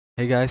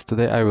Hey guys,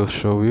 today I will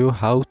show you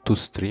how to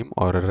stream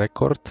or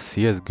record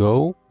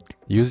CSGO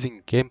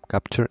using game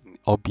capture in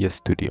OBS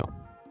Studio.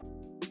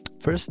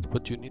 First,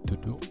 what you need to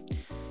do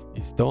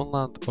is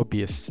download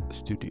OBS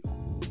Studio.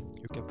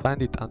 You can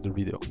find it under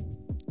video.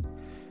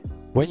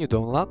 When you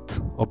download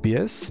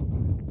OBS,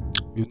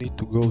 you need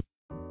to go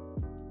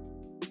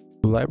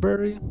to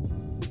library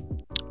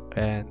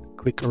and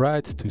click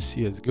right to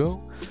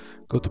CSGO,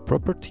 go to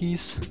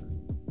properties,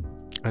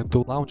 and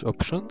to launch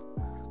option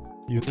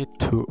you need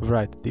to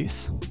write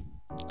this.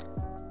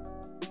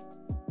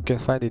 You can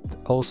find it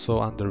also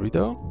under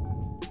video.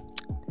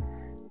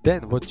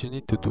 Then what you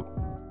need to do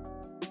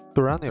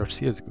to run your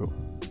CSGO.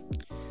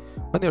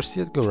 When your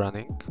CSGO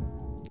running,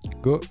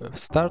 go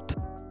start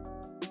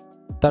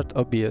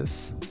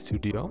OBS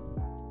Studio.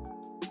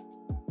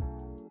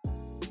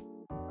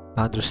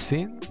 Under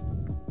scene,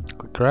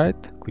 click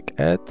right, click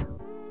add,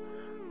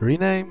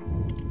 rename,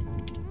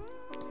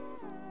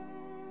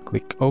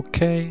 click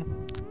OK,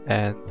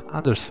 and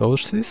under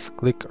sources,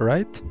 click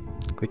right,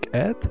 click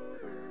add,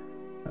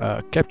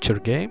 capture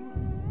game,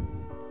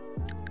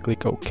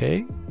 click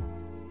OK,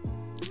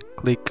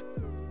 click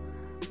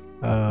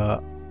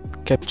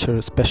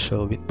capture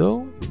special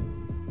window,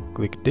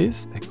 click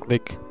this and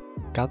click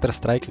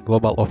Counter-Strike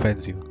Global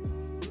Offensive,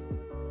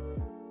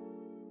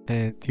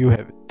 and you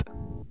have it.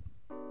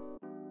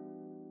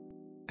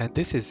 And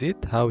this is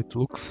it, how it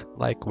looks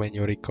like when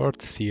you record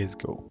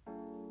CSGO.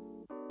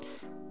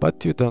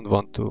 But you don't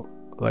want to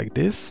like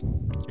this.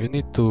 You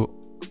need to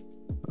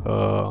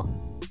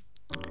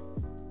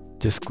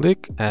just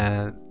click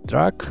and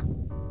drag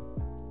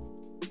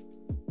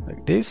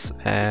like this,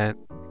 and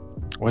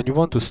when you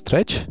want to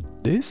stretch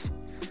this,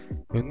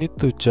 you need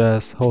to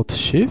just hold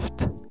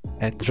shift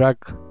and drag,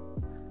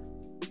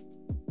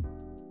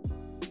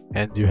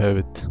 and you have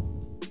it.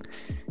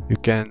 You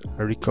can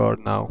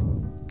record now.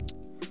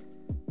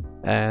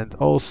 And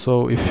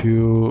also, if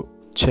you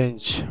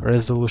change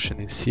resolution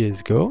in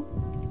CSGO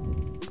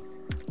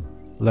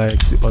like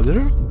the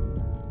other,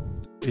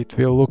 it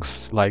will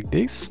looks like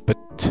this, but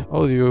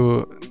all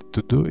you need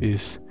to do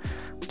is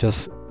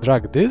just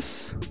drag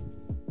this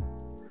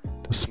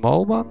to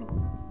small one,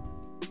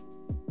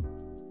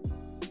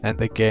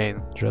 and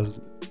again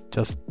just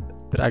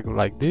drag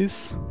like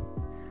this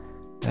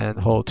and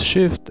hold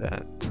shift,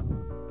 and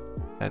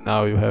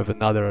now you have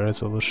another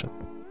resolution.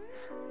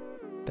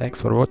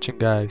 Thanks for watching,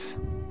 guys.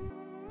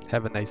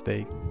 Have a nice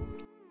day.